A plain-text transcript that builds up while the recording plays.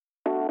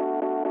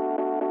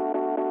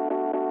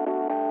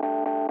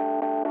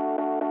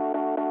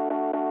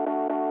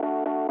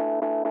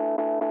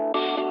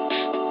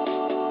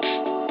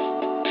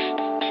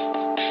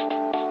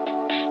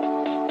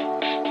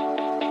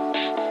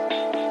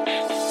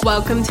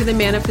Welcome to the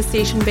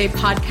Manifestation Babe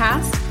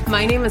podcast.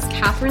 My name is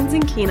Catherine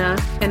Zinkina,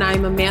 and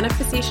I'm a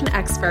manifestation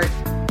expert,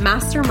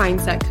 master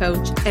mindset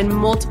coach, and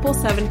multiple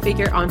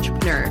seven-figure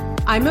entrepreneur.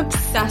 I'm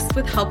obsessed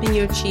with helping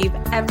you achieve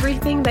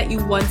everything that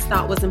you once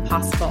thought was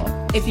impossible.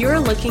 If you're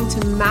looking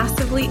to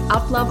massively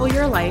up-level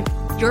your life,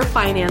 your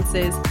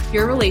finances,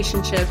 your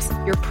relationships,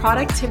 your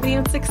productivity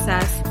and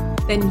success,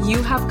 then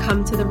you have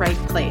come to the right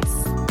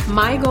place.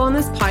 My goal in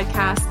this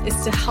podcast is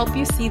to help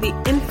you see the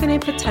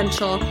infinite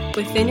potential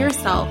within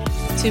yourself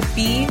to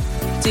be,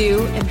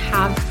 do, and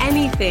have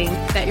anything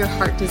that your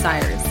heart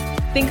desires.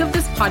 Think of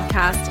this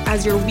podcast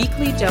as your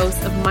weekly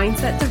dose of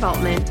mindset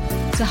development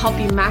to help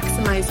you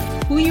maximize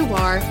who you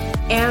are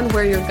and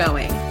where you're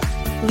going.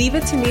 Leave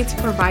it to me to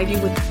provide you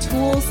with the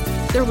tools,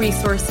 the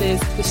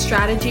resources, the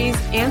strategies,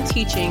 and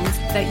teachings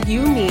that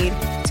you need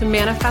to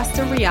manifest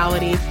a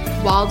reality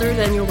wilder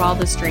than your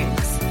wildest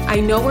dreams. I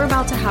know we're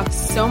about to have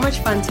so much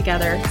fun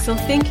together, so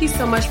thank you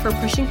so much for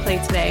pushing play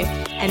today.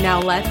 And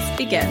now let's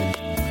begin.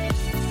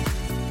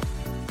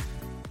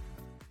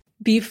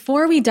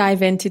 Before we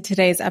dive into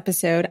today's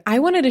episode, I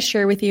wanted to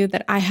share with you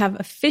that I have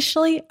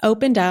officially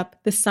opened up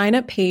the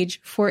sign-up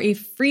page for a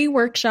free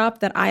workshop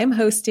that I am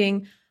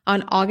hosting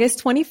on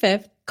August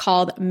 25th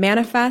called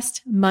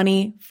Manifest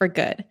Money for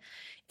Good.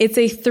 It's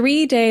a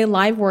 3-day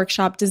live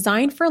workshop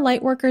designed for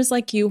lightworkers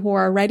like you who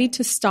are ready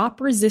to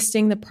stop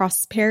resisting the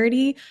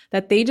prosperity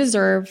that they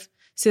deserve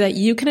so that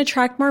you can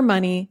attract more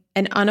money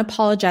and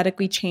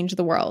unapologetically change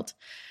the world.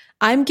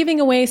 I'm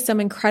giving away some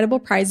incredible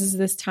prizes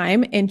this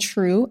time in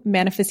true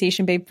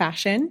Manifestation Babe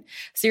fashion,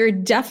 so you're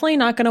definitely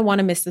not going to want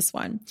to miss this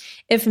one.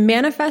 If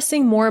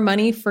manifesting more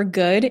money for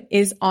good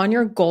is on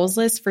your goals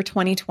list for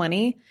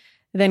 2020,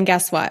 then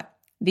guess what?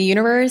 The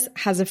universe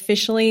has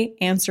officially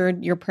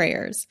answered your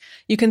prayers.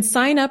 You can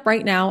sign up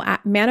right now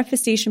at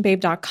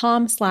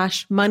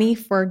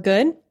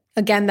manifestationbabe.com/money-for-good.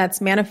 Again, that's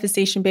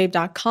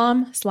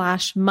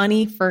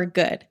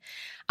manifestationbabe.com/money-for-good.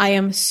 I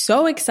am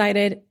so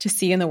excited to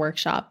see you in the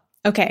workshop.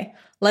 Okay,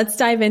 let's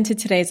dive into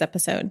today's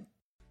episode.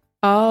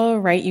 All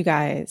right, you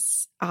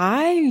guys,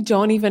 I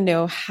don't even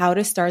know how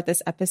to start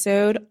this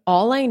episode.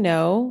 All I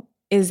know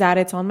is that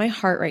it's on my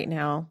heart right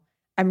now.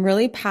 I'm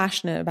really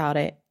passionate about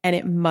it, and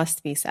it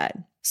must be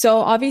said. So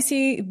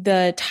obviously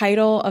the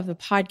title of the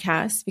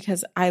podcast,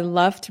 because I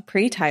love to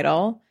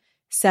pre-title,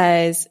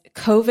 says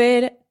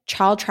COVID,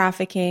 child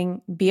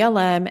trafficking,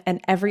 BLM, and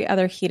every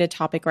other heated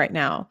topic right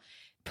now.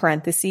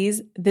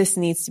 Parentheses, this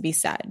needs to be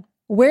said.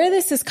 Where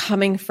this is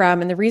coming from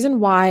and the reason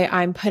why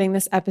I'm putting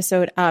this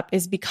episode up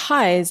is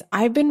because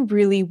I've been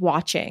really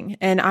watching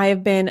and I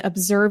have been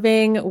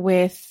observing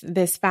with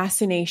this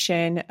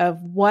fascination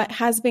of what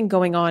has been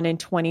going on in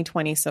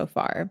 2020 so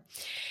far.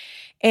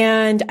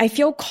 And I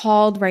feel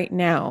called right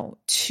now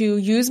to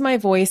use my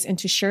voice and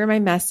to share my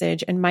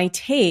message and my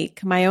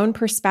take, my own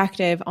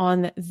perspective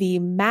on the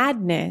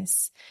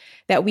madness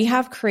that we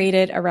have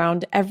created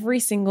around every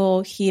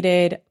single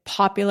heated,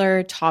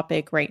 popular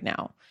topic right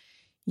now.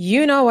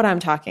 You know what I'm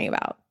talking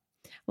about.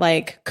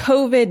 Like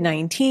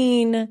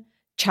COVID-19,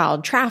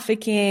 child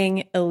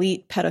trafficking,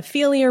 elite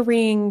pedophilia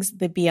rings,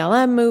 the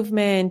BLM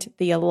movement,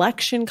 the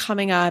election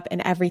coming up,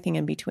 and everything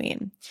in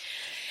between.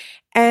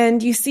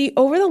 And you see,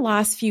 over the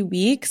last few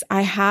weeks,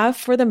 I have,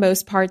 for the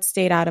most part,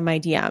 stayed out of my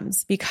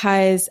DMs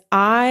because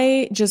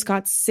I just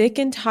got sick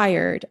and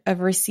tired of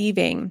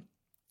receiving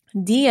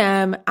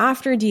DM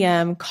after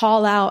DM,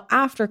 call out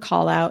after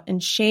call out,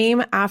 and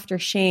shame after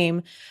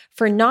shame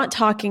for not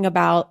talking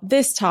about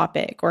this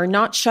topic or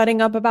not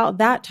shutting up about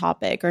that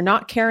topic or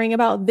not caring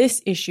about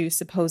this issue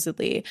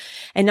supposedly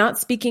and not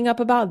speaking up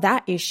about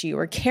that issue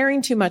or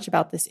caring too much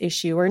about this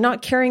issue or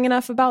not caring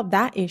enough about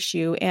that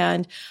issue.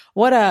 And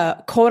what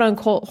a quote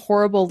unquote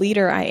horrible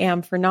leader I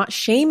am for not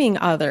shaming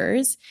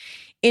others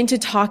into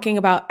talking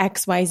about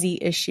XYZ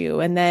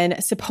issue and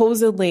then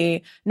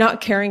supposedly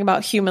not caring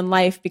about human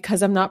life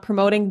because I'm not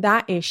promoting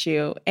that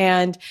issue.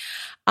 And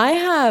I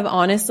have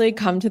honestly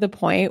come to the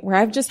point where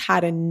I've just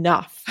had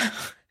enough.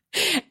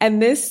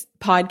 And this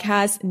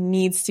podcast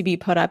needs to be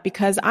put up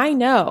because I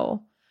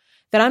know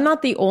that I'm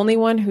not the only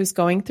one who's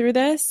going through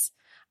this.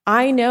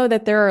 I know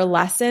that there are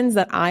lessons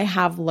that I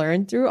have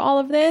learned through all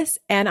of this.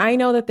 And I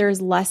know that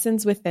there's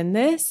lessons within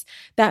this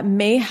that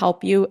may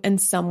help you in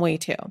some way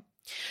too.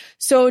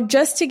 So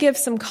just to give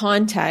some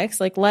context,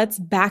 like let's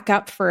back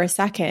up for a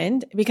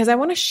second because I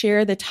want to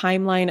share the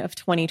timeline of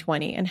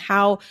 2020 and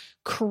how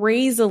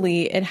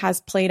crazily it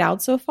has played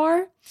out so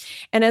far.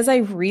 And as I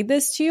read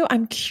this to you,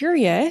 I'm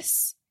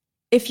curious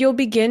if you'll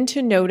begin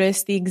to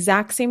notice the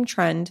exact same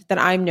trend that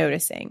I'm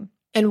noticing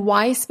and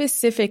why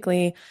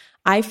specifically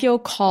I feel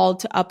called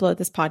to upload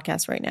this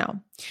podcast right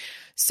now.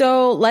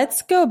 So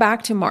let's go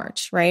back to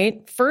March,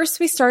 right?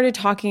 First, we started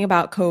talking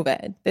about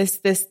COVID,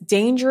 this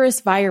dangerous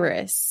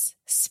virus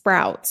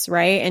sprouts,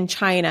 right, in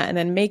China and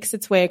then makes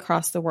its way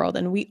across the world.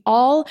 And we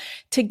all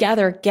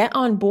together get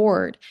on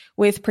board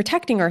with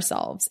protecting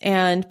ourselves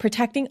and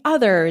protecting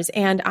others.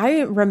 And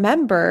I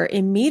remember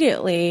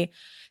immediately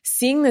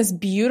seeing this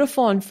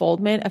beautiful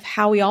unfoldment of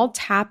how we all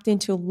tapped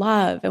into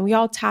love and we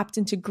all tapped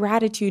into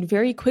gratitude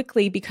very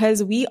quickly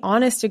because we,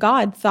 honest to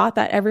God, thought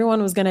that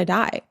everyone was going to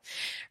die,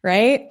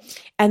 right?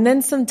 And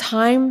then some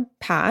time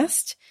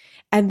passed,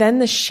 and then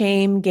the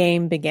shame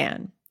game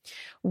began.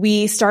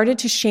 We started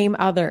to shame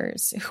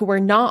others who were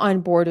not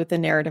on board with the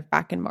narrative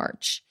back in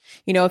March.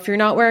 You know, if you're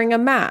not wearing a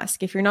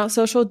mask, if you're not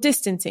social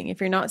distancing, if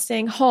you're not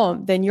staying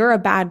home, then you're a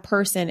bad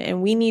person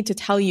and we need to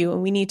tell you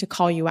and we need to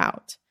call you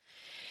out.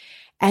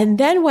 And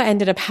then what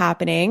ended up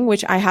happening,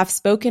 which I have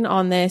spoken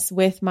on this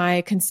with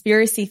my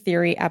conspiracy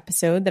theory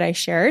episode that I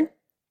shared,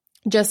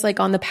 just like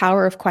on the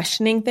power of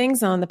questioning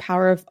things, on the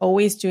power of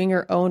always doing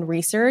your own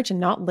research and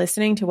not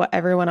listening to what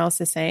everyone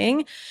else is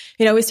saying,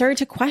 you know, we started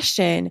to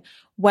question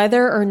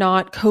whether or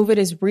not COVID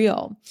is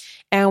real.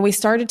 And we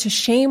started to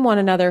shame one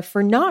another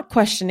for not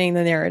questioning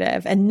the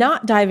narrative and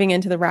not diving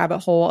into the rabbit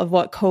hole of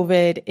what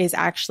COVID is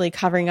actually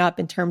covering up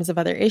in terms of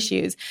other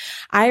issues.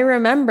 I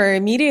remember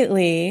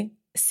immediately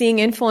seeing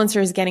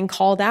influencers getting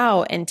called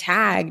out and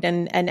tagged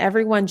and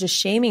everyone just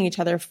shaming each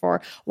other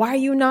for, why are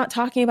you not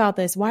talking about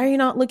this? Why are you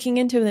not looking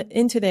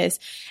into this?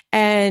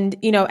 And,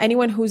 you know,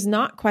 anyone who's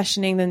not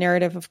questioning the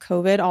narrative of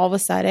COVID all of a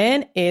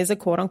sudden is a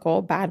quote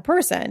unquote bad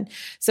person.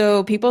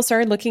 So people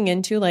started looking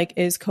into like,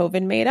 is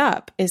COVID made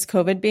up? Is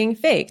COVID being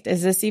faked?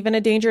 Is this even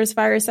a dangerous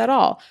virus at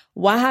all?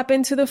 What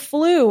happened to the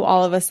flu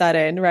all of a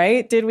sudden,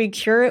 right? Did we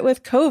cure it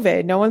with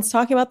COVID? No one's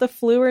talking about the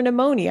flu or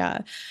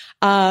pneumonia.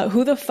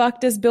 Who the fuck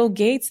does Bill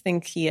Gates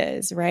think he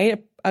is,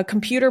 right? A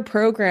computer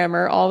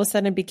programmer all of a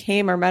sudden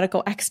became our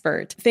medical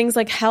expert. Things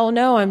like, hell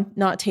no, I'm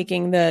not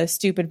taking the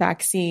stupid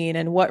vaccine,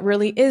 and what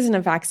really isn't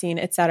a vaccine,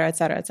 et cetera, et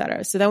cetera, et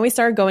cetera. So then we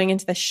started going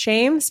into the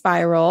shame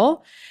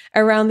spiral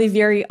around the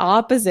very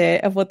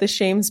opposite of what the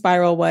shame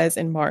spiral was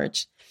in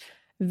March.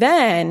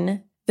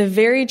 Then the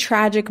very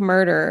tragic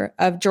murder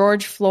of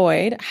George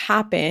Floyd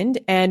happened,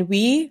 and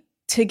we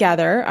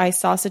together, I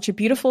saw such a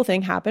beautiful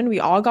thing happen. We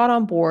all got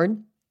on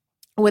board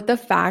with the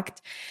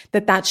fact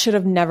that that should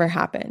have never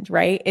happened,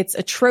 right? It's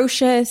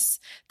atrocious.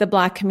 The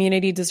Black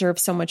community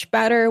deserves so much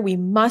better. We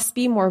must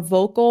be more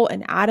vocal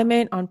and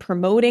adamant on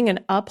promoting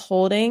and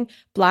upholding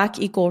Black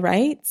equal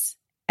rights.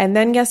 And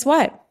then guess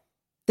what?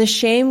 The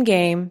shame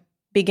game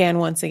began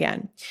once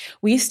again.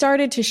 We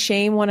started to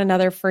shame one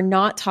another for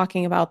not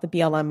talking about the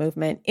BLM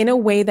movement in a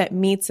way that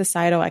meets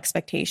societal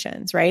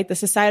expectations, right? The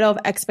societal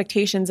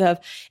expectations of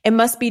it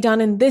must be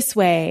done in this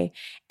way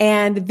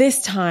and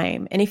this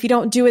time. And if you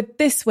don't do it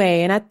this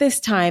way and at this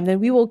time, then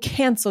we will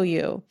cancel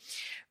you,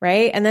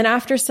 right? And then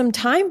after some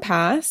time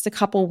passed, a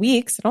couple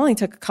weeks, it only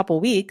took a couple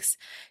weeks,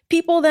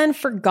 people then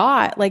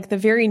forgot like the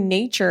very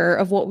nature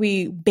of what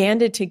we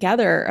banded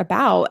together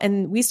about.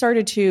 And we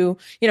started to,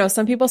 you know,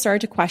 some people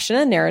started to question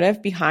the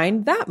narrative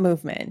behind that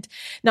movement,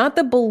 not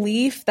the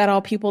belief that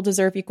all people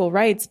deserve equal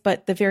rights,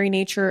 but the very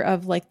nature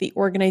of like the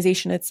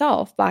organization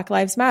itself. Black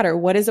Lives Matter.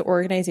 What is the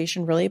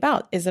organization really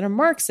about? Is it a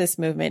Marxist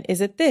movement?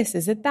 Is it this?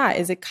 Is it that?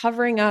 Is it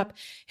covering up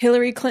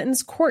Hillary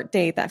Clinton's court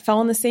date that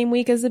fell in the same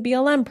week as the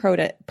BLM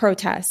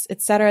protests,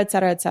 et cetera, et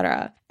cetera, et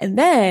cetera. And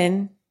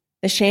then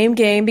the shame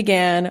game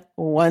began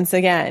once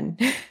again.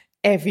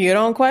 If you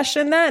don't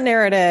question that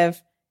narrative,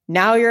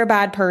 now you're a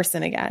bad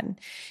person again.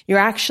 You're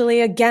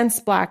actually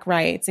against Black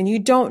rights and you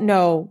don't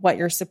know what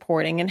you're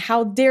supporting. And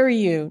how dare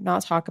you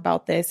not talk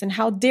about this? And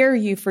how dare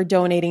you for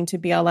donating to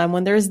BLM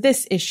when there's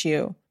this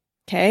issue?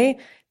 Okay.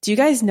 Do you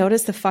guys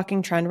notice the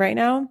fucking trend right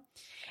now?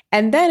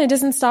 And then it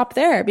doesn't stop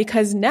there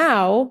because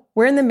now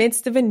we're in the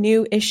midst of a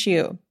new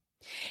issue.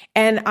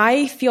 And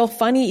I feel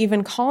funny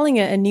even calling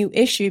it a new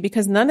issue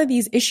because none of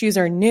these issues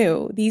are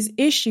new. These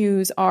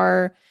issues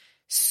are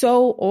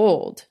so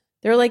old.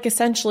 They're like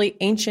essentially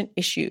ancient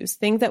issues,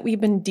 things that we've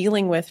been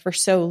dealing with for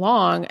so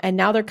long. And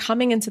now they're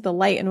coming into the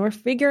light and we're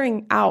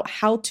figuring out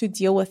how to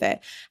deal with it,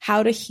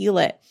 how to heal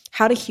it,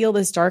 how to heal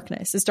this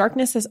darkness. This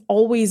darkness has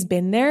always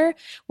been there.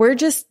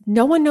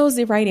 No one knows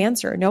the right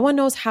answer. No one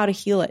knows how to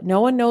heal it. No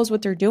one knows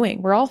what they're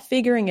doing. We're all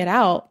figuring it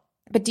out.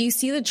 But do you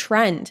see the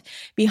trend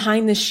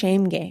behind the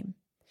shame game?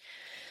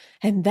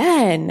 And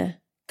then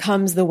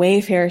comes the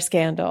Wayfair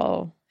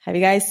scandal. Have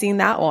you guys seen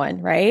that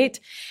one, right?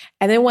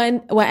 And then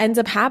what ends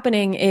up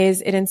happening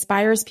is it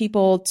inspires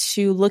people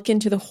to look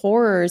into the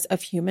horrors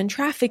of human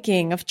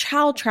trafficking, of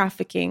child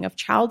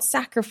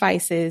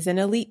sacrifices, and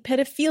elite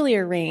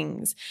pedophilia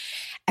rings.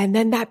 And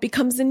then that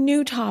becomes a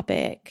new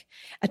topic,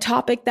 a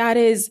topic that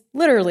is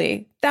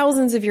literally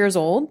thousands of years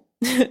old.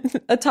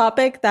 A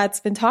topic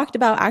that's been talked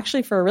about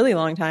actually for a really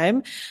long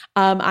time.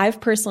 I've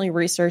personally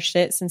researched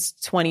it since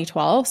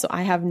 2012. So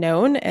I have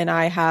known and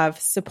I have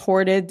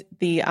supported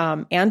the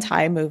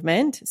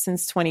anti-movement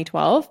since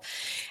 2012.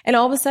 And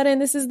all of a sudden,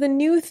 this is the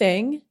new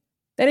thing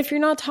that if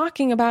you're not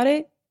talking about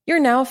it, you're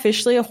now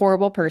officially a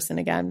horrible person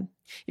again.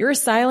 Your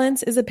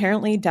silence is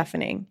apparently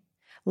deafening.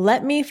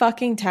 Let me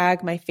fucking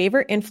tag my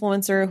favorite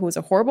influencer who is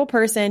a horrible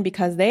person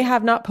because they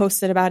have not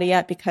posted about it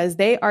yet because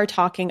they are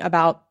talking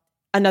about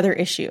another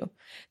issue.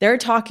 They're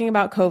talking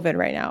about COVID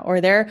right now, or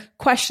they're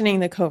questioning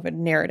the COVID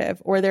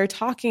narrative, or they're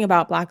talking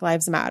about Black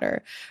Lives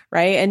Matter,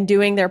 right? And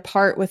doing their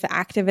part with the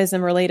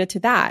activism related to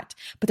that.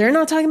 But they're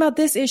not talking about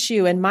this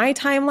issue. And my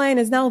timeline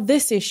is now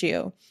this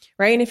issue,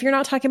 right? And if you're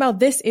not talking about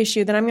this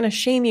issue, then I'm going to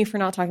shame you for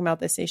not talking about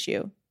this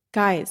issue.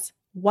 Guys,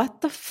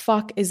 what the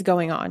fuck is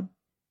going on?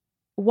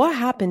 What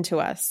happened to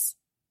us?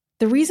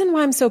 The reason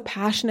why I'm so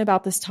passionate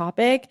about this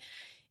topic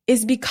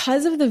is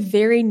because of the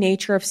very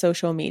nature of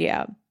social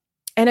media.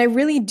 And I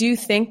really do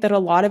think that a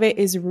lot of it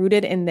is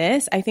rooted in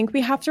this. I think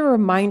we have to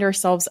remind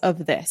ourselves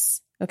of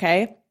this,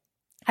 okay?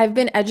 I've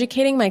been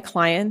educating my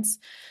clients,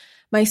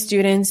 my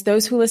students,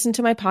 those who listen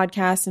to my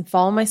podcast and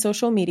follow my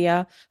social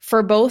media,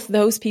 for both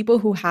those people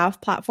who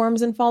have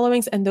platforms and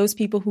followings and those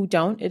people who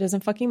don't. It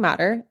doesn't fucking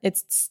matter.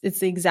 It's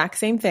the exact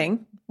same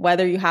thing,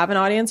 whether you have an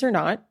audience or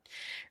not,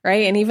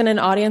 right? And even an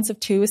audience of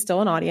 2 is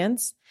still an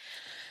audience.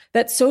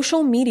 That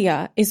social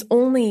media is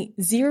only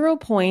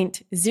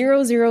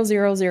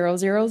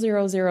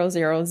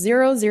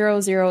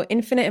 0.0000000000000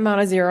 infinite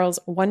amount of zeros,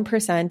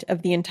 1%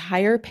 of the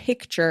entire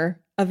picture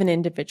of an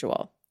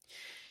individual.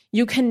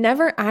 You can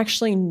never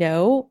actually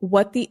know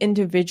what the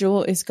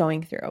individual is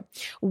going through,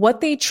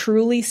 what they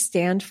truly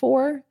stand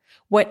for,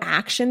 what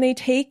action they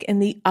take in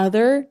the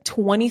other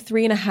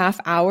 23 and a half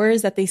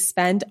hours that they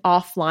spend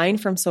offline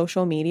from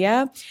social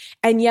media.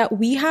 And yet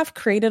we have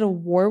created a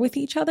war with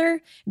each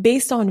other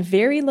based on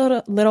very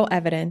little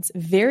evidence,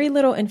 very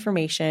little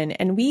information,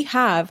 and we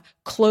have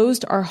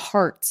closed our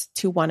hearts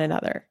to one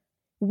another.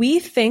 We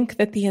think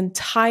that the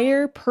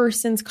entire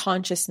person's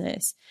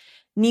consciousness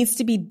needs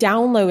to be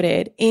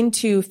downloaded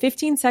into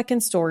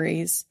 15-second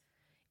stories,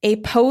 a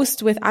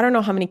post with, I don't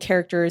know how many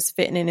characters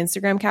fit in an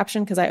Instagram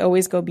caption because I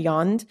always go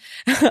beyond.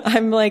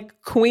 I'm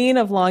like queen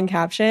of long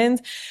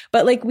captions.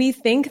 But like we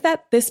think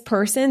that this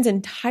person's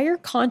entire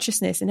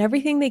consciousness and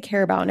everything they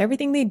care about and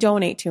everything they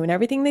donate to and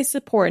everything they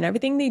support and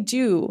everything they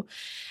do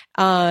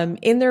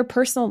in their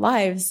personal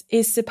lives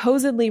is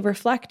supposedly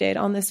reflected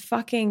on this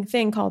fucking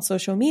thing called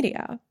social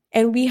media.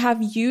 And we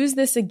have used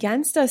this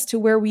against us to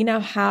where we now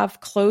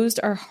have closed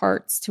our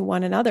hearts to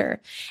one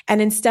another.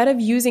 And instead of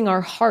using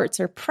our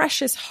hearts, our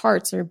precious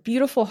hearts, our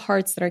beautiful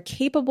hearts that are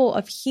capable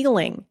of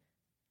healing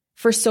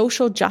for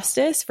social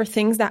justice, for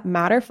things that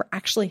matter, for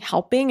actually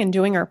helping and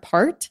doing our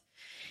part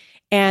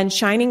and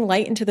shining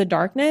light into the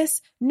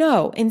darkness,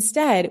 no,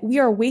 instead, we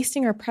are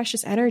wasting our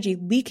precious energy,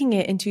 leaking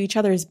it into each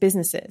other's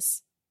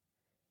businesses.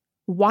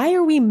 Why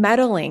are we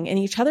meddling in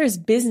each other's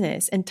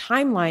business and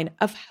timeline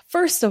of,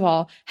 first of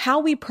all, how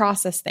we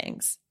process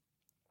things?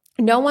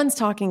 No one's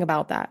talking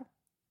about that,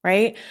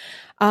 right?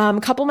 A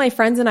couple of my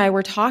friends and I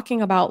were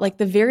talking about like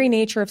the very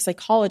nature of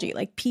psychology.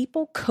 Like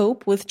people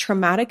cope with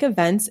traumatic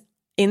events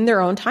in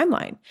their own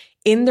timeline,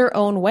 in their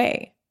own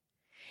way.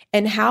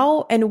 And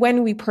how and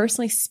when we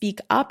personally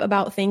speak up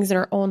about things in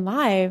our own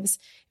lives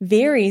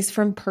varies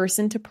from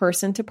person to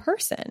person to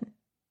person.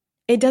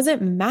 It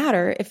doesn't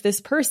matter if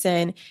this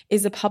person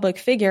is a public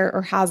figure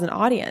or has an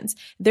audience.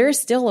 They're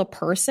still a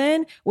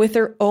person with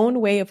their own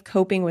way of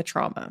coping with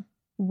trauma.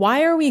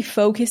 Why are we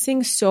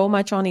focusing so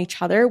much on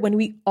each other when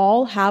we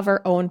all have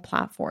our own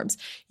platforms?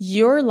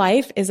 Your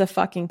life is a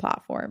fucking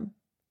platform.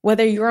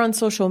 Whether you're on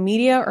social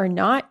media or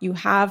not, you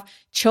have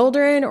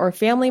children or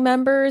family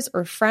members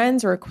or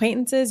friends or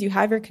acquaintances, you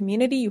have your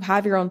community, you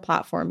have your own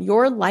platform.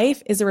 Your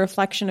life is a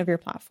reflection of your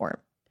platform.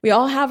 We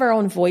all have our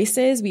own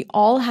voices. We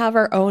all have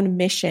our own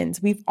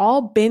missions. We've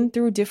all been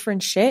through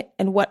different shit.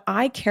 And what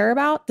I care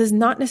about does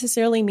not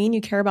necessarily mean you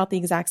care about the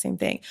exact same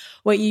thing.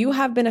 What you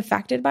have been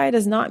affected by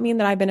does not mean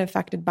that I've been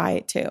affected by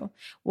it too.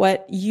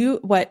 What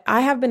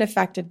I have been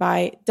affected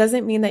by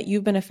doesn't mean that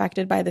you've been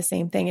affected by the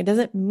same thing. It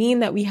doesn't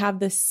mean that we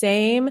have the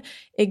same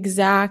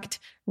exact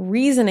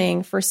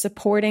reasoning for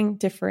supporting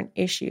different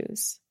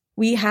issues.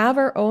 We have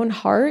our own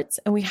hearts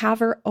and we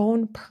have our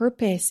own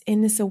purpose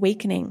in this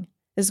awakening.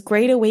 This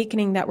great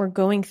awakening that we're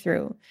going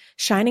through,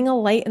 shining a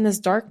light in this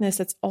darkness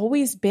that's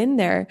always been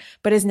there,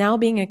 but is now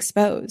being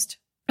exposed.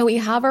 And we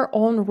have our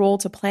own role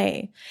to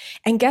play.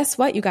 And guess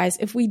what, you guys?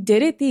 If we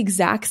did it the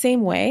exact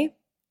same way,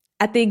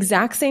 at the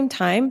exact same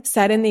time,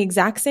 said in the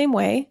exact same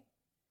way,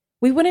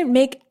 we wouldn't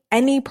make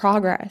any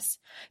progress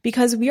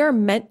because we are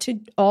meant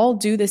to all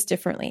do this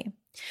differently.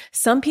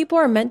 Some people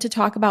are meant to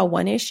talk about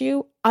one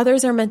issue,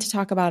 others are meant to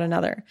talk about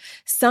another.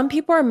 Some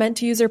people are meant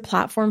to use their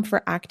platform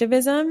for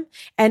activism,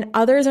 and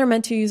others are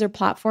meant to use their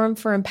platform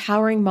for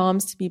empowering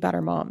moms to be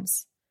better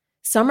moms.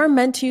 Some are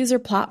meant to use their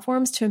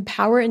platforms to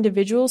empower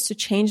individuals to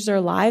change their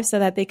lives so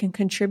that they can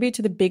contribute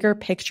to the bigger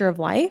picture of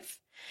life.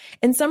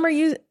 And some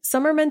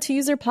are meant to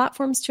use their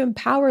platforms to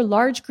empower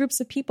large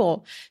groups of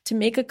people to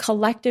make a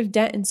collective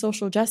dent in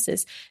social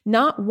justice.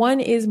 Not one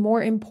is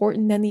more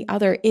important than the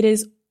other. It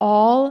is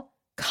all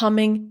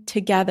coming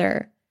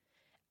together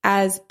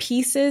as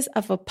pieces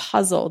of a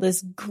puzzle,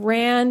 this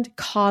grand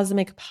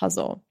cosmic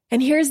puzzle.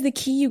 And here's the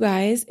key, you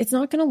guys. It's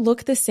not going to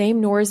look the same,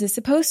 nor is it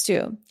supposed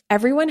to.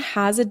 Everyone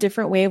has a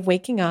different way of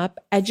waking up,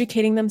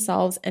 educating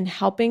themselves, and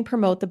helping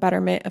promote the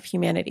betterment of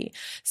humanity.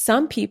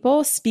 Some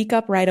people speak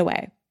up right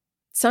away.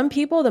 Some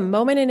people, the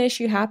moment an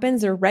issue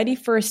happens, they're ready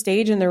for a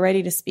stage and they're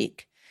ready to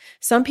speak.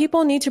 Some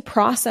people need to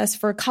process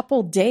for a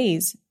couple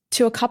days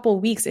to a couple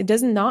weeks. It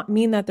does not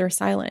mean that they're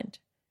silent,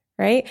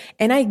 right?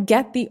 And I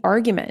get the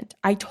argument.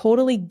 I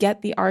totally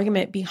get the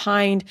argument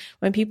behind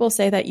when people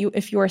say that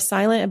if you are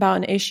silent about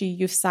an issue,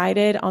 you've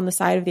sided on the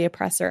side of the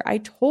oppressor. I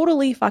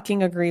totally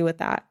fucking agree with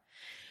that.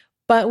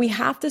 But we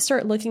have to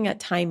start looking at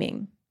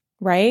timing,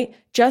 right?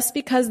 Just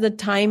because the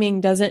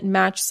timing doesn't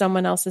match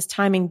someone else's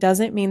timing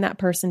doesn't mean that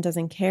person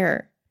doesn't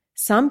care.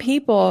 Some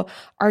people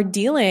are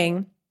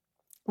dealing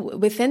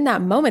within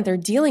that moment, they're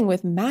dealing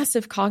with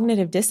massive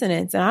cognitive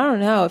dissonance. And I don't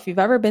know if you've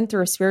ever been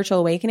through a spiritual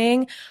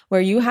awakening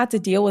where you had to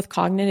deal with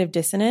cognitive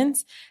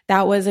dissonance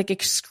that was like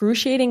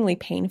excruciatingly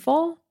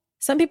painful.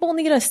 Some people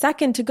need a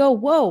second to go,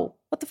 whoa,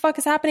 what the fuck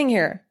is happening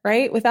here,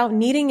 right? Without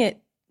needing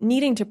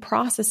to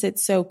process it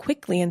so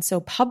quickly and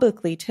so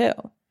publicly too.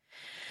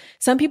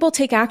 Some people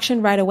take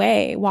action right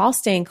away while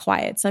staying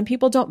quiet. Some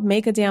people don't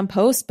make a damn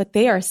post, but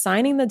they are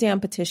signing the damn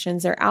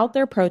petitions. They're out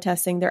there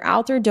protesting. They're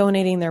out there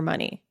donating their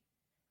money.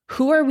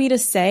 Who are we to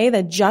say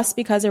that just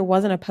because there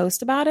wasn't a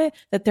post about it,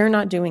 that they're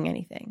not doing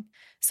anything?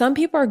 Some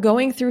people are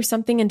going through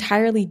something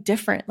entirely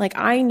different. Like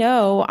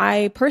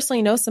I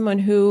personally know someone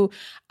who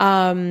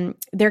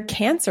their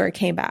cancer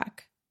came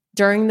back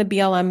during the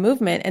BLM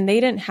movement, and they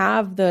didn't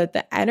have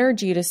the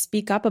energy to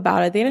speak up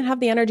about it. They didn't have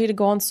the energy to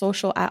go on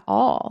social at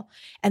all.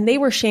 And they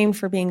were shamed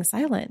for being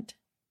silent.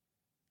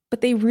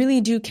 But they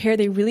really do care.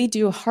 They really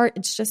do a heart.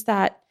 It's just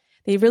that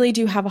they really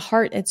do have a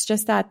heart. It's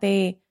just that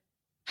they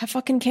have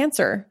fucking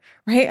cancer,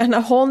 right? And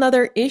a whole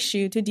nother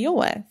issue to deal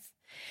with.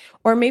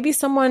 Or maybe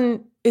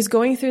someone is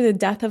going through the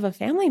death of a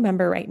family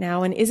member right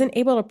now and isn't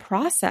able to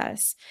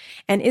process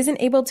and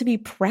isn't able to be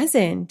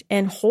present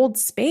and hold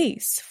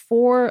space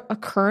for a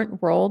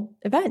current world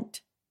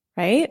event,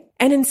 right?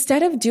 And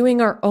instead of doing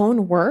our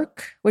own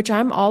work, which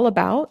I'm all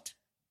about,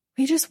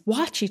 we just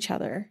watch each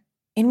other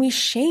and we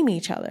shame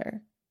each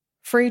other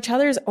for each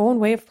other's own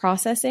way of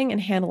processing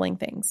and handling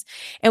things.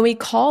 And we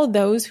call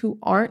those who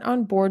aren't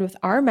on board with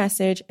our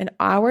message and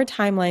our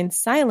timeline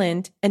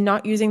silent and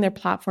not using their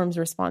platforms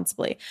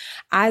responsibly,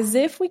 as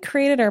if we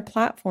created our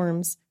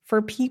platforms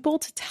for people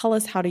to tell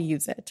us how to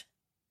use it.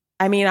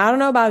 I mean, I don't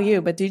know about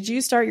you, but did you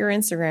start your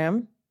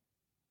Instagram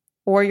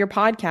or your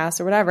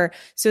podcast or whatever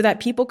so that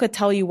people could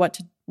tell you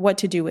what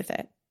to do with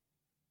it?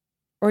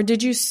 Or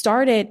did you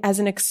start it as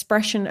an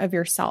expression of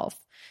yourself?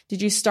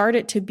 Did you start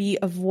it to be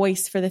a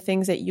voice for the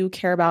things that you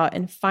care about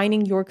and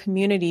finding your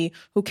community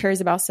who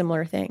cares about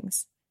similar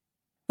things?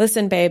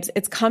 Listen, babes,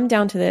 it's come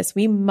down to this.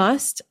 We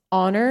must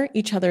honor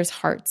each other's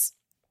hearts.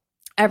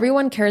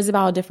 Everyone cares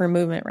about a different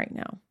movement right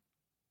now.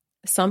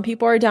 Some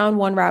people are down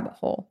one rabbit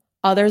hole.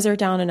 Others are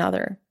down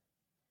another.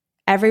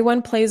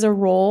 Everyone plays a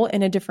role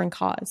in a different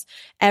cause.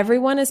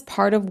 Everyone is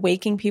part of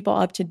waking people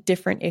up to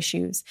different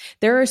issues.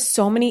 There are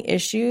so many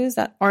issues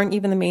that aren't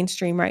even the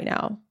mainstream right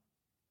now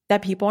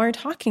that people aren't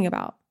talking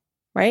about.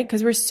 Right?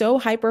 Because we're so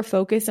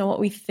hyper-focused on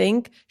what we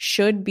think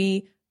should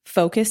be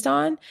focused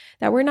on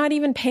that we're not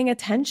even paying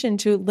attention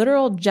to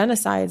literal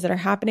genocides that are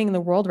happening in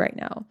the world right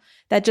now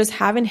that just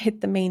haven't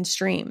hit the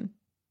mainstream.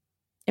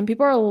 And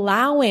people are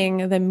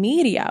allowing the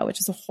media, which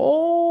is a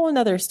whole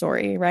nother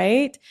story,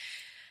 right?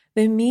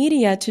 The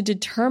media to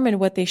determine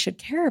what they should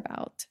care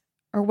about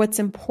or what's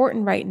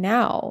important right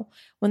now,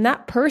 when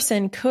that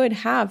person could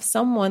have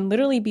someone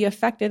literally be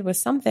affected with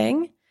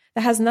something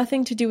that has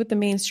nothing to do with the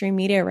mainstream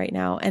media right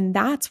now. And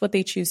that's what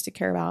they choose to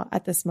care about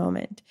at this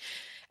moment.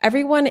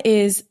 Everyone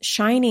is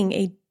shining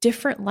a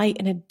different light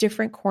in a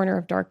different corner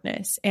of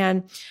darkness.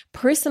 And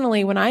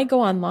personally, when I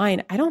go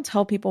online, I don't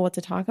tell people what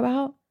to talk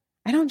about.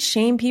 I don't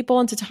shame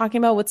people into talking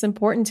about what's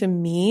important to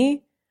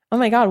me. Oh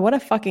my God, what a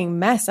fucking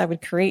mess I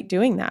would create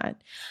doing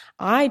that.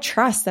 I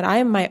trust that I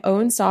am my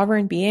own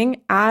sovereign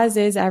being, as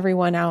is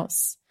everyone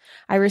else.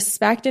 I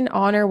respect and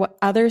honor what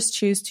others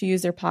choose to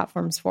use their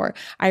platforms for.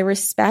 I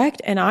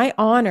respect and I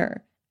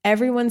honor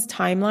everyone's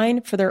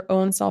timeline for their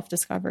own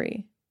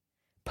self-discovery.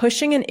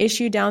 Pushing an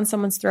issue down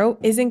someone's throat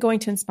isn't going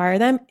to inspire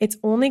them. It's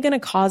only going to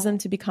cause them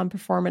to become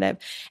performative.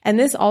 And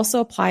this also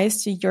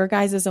applies to your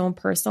guys' own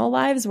personal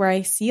lives, where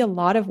I see a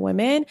lot of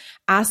women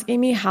asking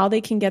me how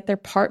they can get their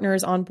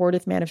partners on board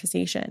with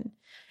manifestation.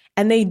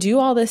 And they do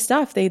all this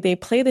stuff. They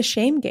play the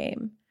shame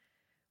game.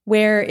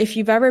 Where if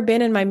you've ever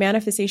been in my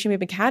Manifestation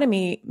Babe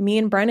Academy, me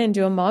and Brennan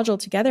do a module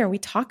together and we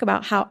talk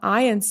about how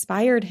I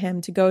inspired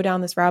him to go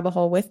down this rabbit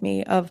hole with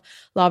me of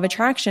law of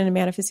attraction and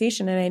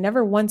manifestation. And I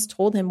never once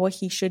told him what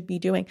he should be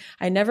doing.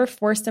 I never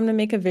forced him to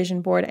make a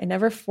vision board. I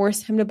never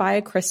forced him to buy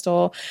a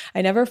crystal.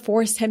 I never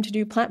forced him to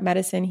do plant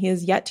medicine. He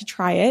has yet to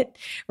try it,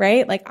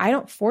 right? Like I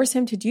don't force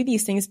him to do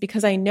these things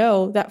because I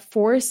know that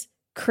force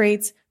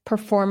creates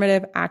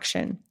performative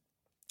action.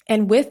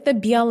 And with the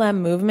BLM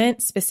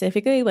movement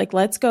specifically, like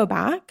let's go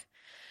back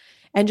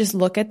and just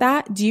look at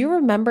that. Do you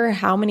remember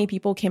how many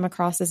people came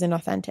across as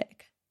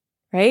inauthentic,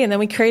 right? And then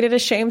we created a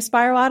shame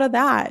spiral out of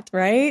that,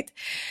 right?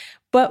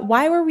 But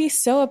why were we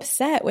so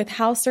upset with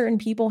how certain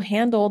people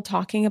handled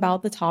talking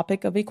about the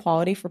topic of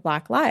equality for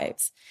Black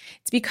lives?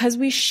 It's because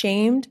we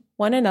shamed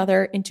one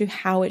another into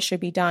how it should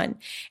be done.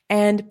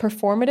 And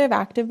performative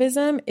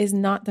activism is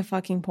not the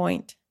fucking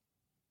point.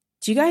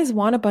 Do you guys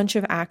want a bunch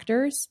of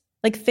actors?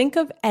 Like, think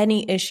of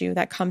any issue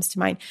that comes to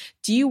mind.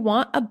 Do you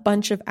want a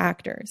bunch of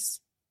actors?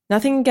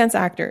 Nothing against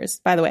actors,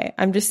 by the way.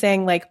 I'm just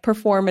saying like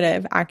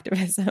performative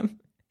activism.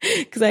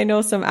 Because I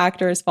know some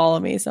actors follow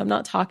me. So I'm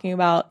not talking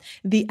about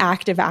the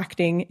act of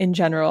acting in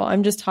general.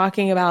 I'm just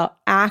talking about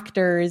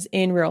actors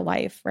in real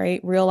life, right?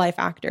 Real life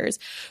actors.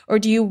 Or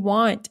do you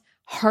want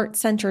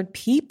heart-centered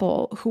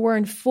people who are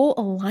in full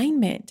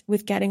alignment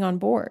with getting on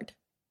board?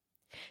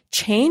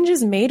 Change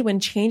is made when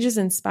change is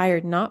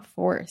inspired, not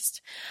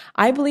forced.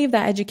 I believe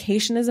that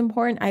education is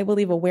important. I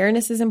believe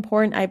awareness is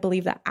important. I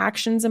believe that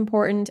action is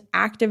important.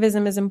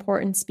 Activism is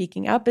important.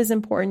 Speaking up is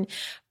important.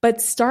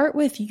 But start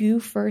with you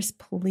first,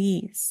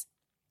 please.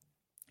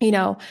 You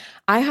know,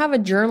 I have a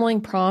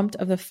journaling prompt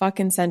of the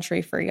fucking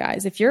century for you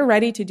guys. If you're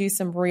ready to do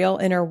some real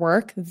inner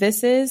work,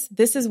 this is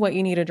what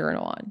you need to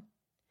journal on.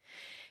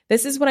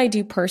 This is what I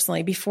do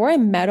personally. Before I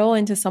meddle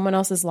into someone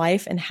else's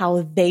life and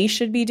how they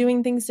should be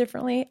doing things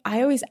differently,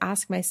 I always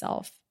ask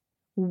myself,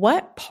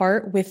 what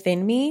part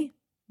within me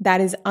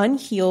that is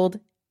unhealed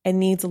and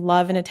needs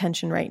love and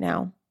attention right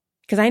now?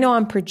 Because I know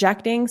I'm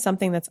projecting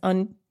something that's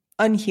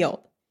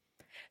unhealed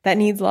that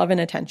needs love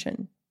and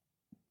attention.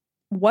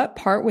 What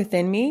part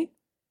within me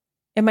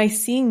am I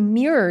seeing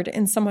mirrored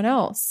in someone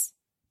else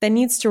that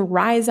needs to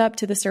rise up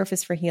to the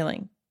surface for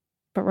healing?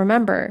 But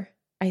remember,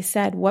 I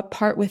said, what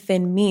part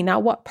within me,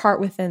 not what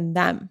part within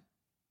them,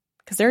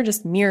 because they're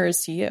just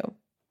mirrors to you.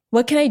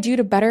 What can I do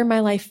to better my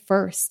life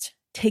first?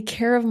 Take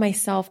care of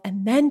myself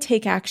and then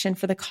take action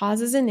for the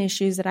causes and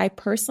issues that I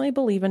personally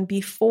believe in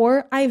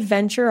before I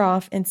venture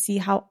off and see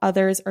how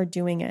others are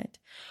doing it.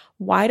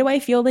 Why do I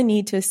feel the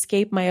need to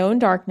escape my own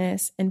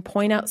darkness and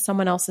point out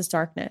someone else's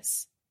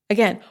darkness?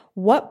 Again,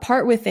 what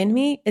part within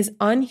me is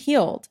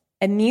unhealed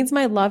and needs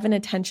my love and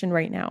attention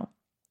right now?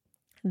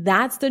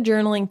 That's the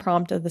journaling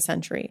prompt of the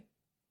century.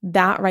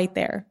 That right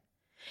there.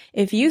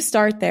 If you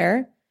start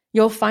there,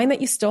 you'll find that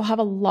you still have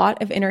a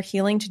lot of inner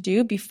healing to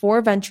do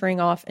before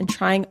venturing off and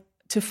trying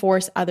to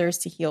force others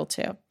to heal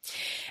too.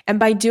 And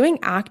by doing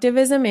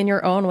activism in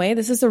your own way,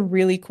 this is a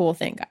really cool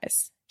thing,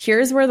 guys.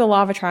 Here's where the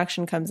law of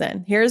attraction comes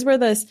in. Here's where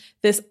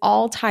this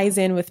all ties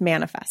in with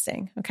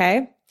manifesting,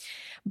 okay?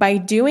 By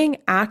doing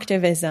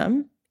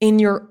activism in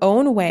your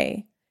own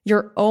way,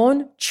 your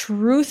own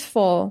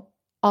truthful,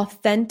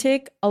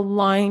 authentic,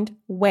 aligned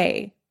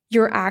way,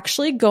 you're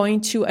actually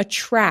going to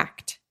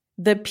attract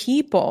the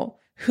people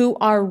who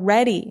are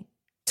ready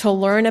to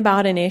learn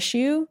about an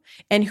issue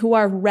and who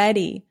are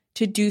ready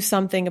to do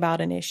something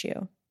about an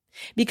issue.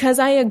 Because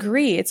I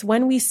agree, it's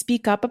when we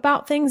speak up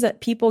about things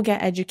that people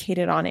get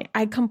educated on it.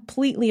 I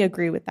completely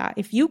agree with that.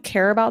 If you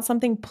care about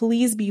something,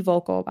 please be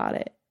vocal about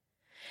it.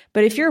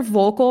 But if you're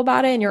vocal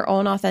about it in your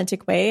own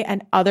authentic way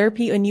and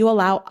and you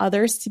allow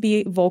others to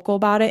be vocal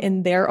about it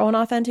in their own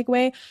authentic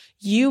way,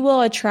 you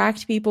will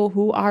attract people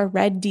who are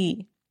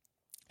ready.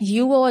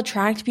 You will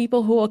attract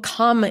people who will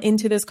come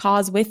into this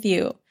cause with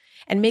you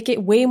and make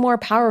it way more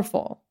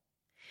powerful.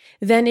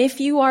 Then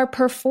if you are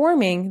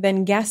performing,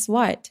 then guess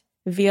what?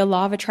 Via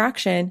law of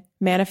attraction,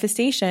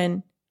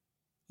 manifestation,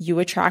 you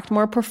attract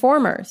more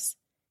performers.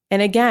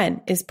 And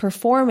again, is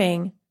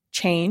performing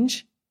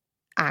change,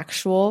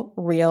 actual,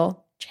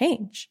 real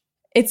change?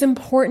 It's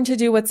important to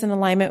do what's in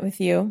alignment with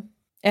you.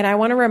 And I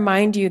want to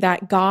remind you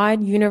that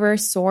God,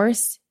 universe,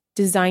 source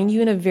designed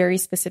you in a very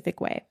specific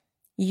way.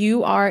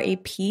 You are a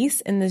piece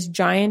in this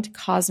giant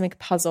cosmic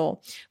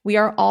puzzle. We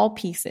are all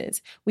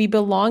pieces. We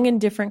belong in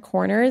different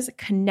corners,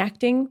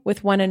 connecting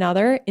with one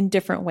another in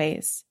different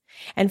ways.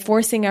 And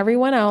forcing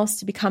everyone else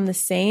to become the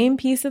same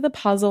piece of the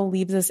puzzle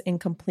leaves us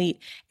incomplete.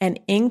 And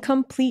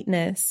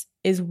incompleteness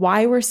is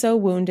why we're so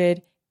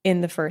wounded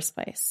in the first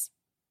place.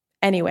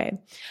 Anyway,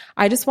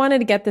 I just wanted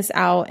to get this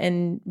out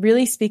and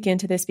really speak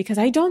into this because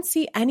I don't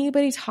see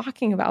anybody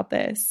talking about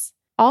this.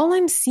 All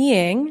I'm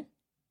seeing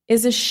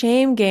is a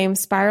shame game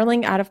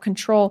spiraling out of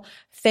control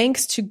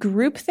thanks to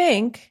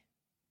groupthink,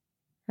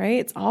 right?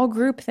 It's all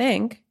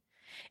groupthink.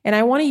 And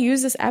I want to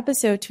use this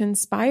episode to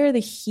inspire the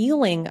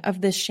healing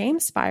of this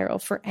shame spiral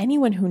for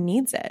anyone who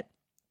needs it.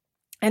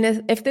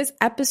 And if this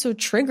episode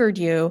triggered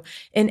you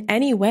in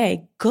any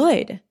way,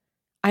 good.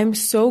 I'm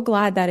so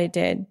glad that it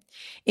did.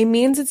 It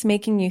means it's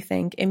making you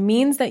think. It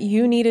means that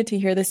you needed to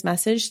hear this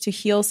message to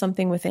heal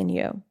something within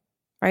you,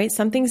 right?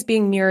 Something's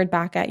being mirrored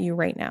back at you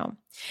right now.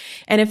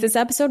 And if this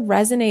episode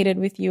resonated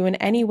with you in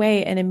any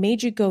way and it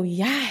made you go,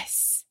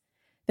 yes,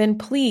 then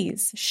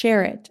please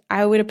share it.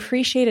 I would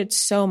appreciate it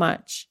so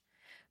much.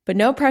 But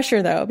no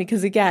pressure though,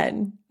 because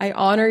again, I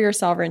honor your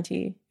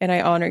sovereignty and I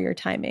honor your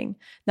timing.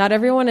 Not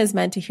everyone is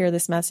meant to hear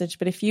this message,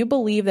 but if you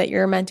believe that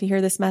you're meant to hear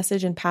this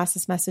message and pass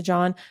this message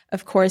on,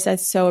 of course, I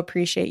so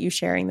appreciate you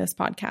sharing this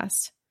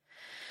podcast.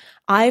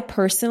 I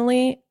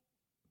personally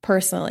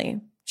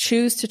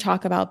choose to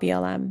talk about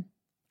BLM.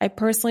 I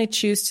personally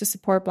choose to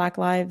support Black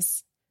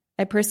lives.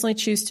 I personally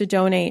choose to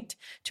donate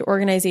to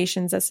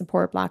organizations that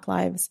support Black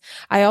lives.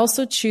 I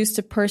also choose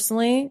to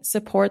personally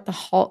support the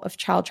halt of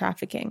child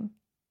trafficking.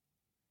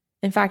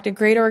 In fact, a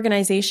great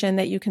organization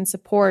that you can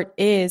support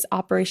is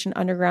Operation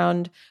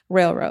Underground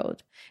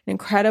Railroad, an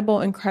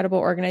incredible, incredible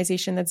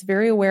organization that's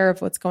very aware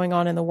of what's going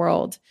on in the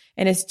world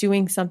and is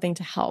doing something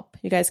to help.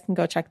 You guys can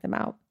go check them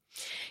out.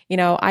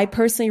 I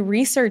personally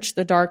researched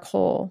the dark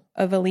hole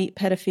of elite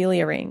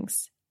pedophilia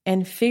rings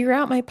and figure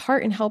out my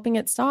part in helping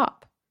it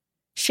stop.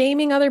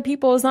 Shaming other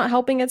people is not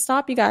helping it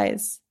stop, you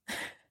guys.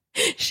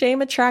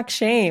 Shame attracts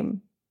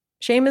shame.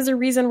 Shame is the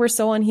reason we're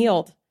so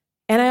unhealed.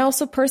 And I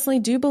also personally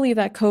do believe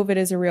that COVID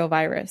is a real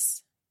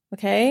virus.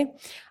 Okay.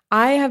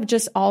 I have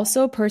just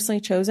also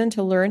personally chosen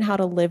to learn how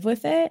to live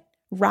with it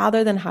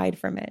rather than hide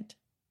from it,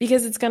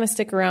 because it's going to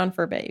stick around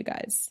for a bit, you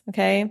guys.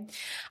 Okay.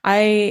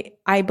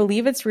 I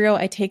believe it's real.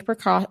 I take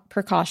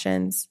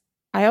precautions.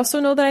 I also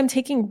know that I'm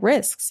taking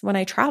risks when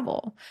I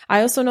travel.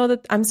 I also know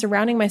that I'm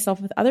surrounding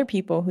myself with other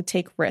people who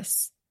take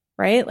risks,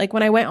 right? Like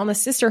when I went on the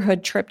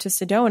sisterhood trip to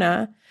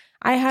Sedona,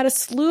 I had a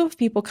slew of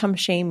people come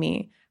shame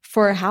me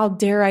for how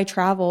dare I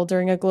travel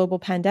during a global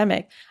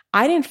pandemic.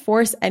 I didn't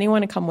force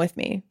anyone to come with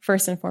me,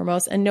 first and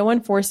foremost, and no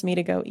one forced me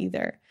to go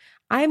either.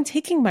 I am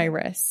taking my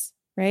risks,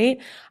 right?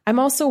 I'm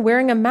also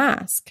wearing a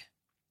mask.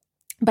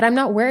 But I'm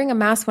not wearing a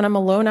mask when I'm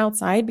alone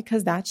outside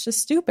because that's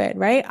just stupid,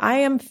 right?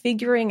 I am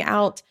figuring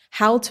out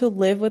how to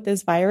live with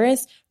this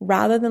virus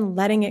rather than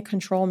letting it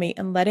control me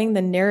and letting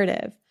the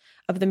narrative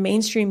of the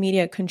mainstream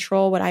media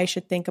control what I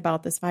should think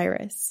about this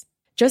virus.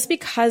 Just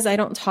because I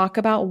don't talk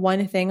about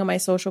one thing on my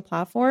social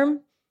platform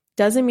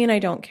doesn't mean I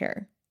don't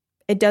care.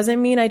 It doesn't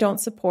mean I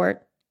don't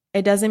support.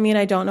 It doesn't mean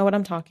I don't know what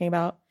I'm talking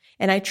about.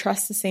 And I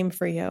trust the same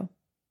for you.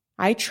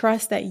 I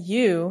trust that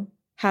you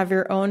have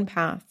your own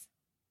path.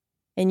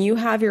 And you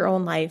have your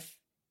own life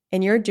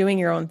and you're doing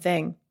your own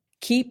thing.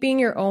 Keep being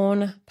your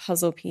own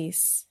puzzle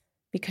piece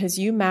because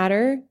you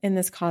matter in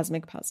this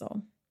cosmic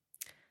puzzle.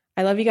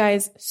 I love you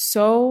guys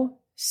so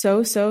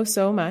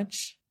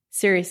much.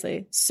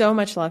 Seriously, so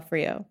much love for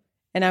you.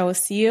 And I will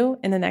see you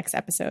in the next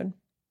episode.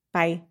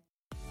 Bye.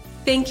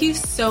 Thank you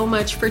so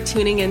much for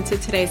tuning into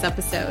today's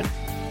episode.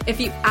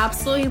 If you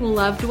absolutely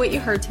loved what you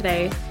heard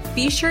today,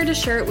 be sure to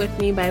share it with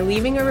me by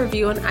leaving a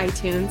review on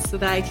iTunes so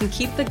that I can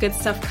keep the good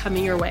stuff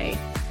coming your way.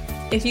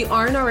 If you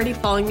aren't already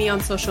following me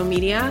on social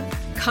media,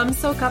 come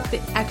soak up the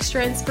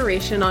extra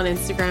inspiration on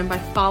Instagram by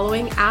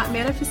following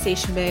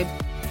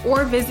 @ManifestationBabe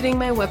or visiting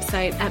my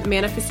website at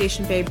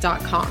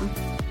manifestationbabe.com.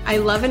 I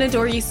love and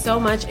adore you so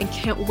much and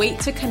can't wait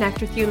to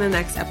connect with you in the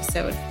next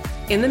episode.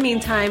 In the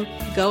meantime,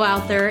 go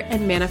out there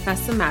and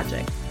manifest some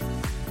magic.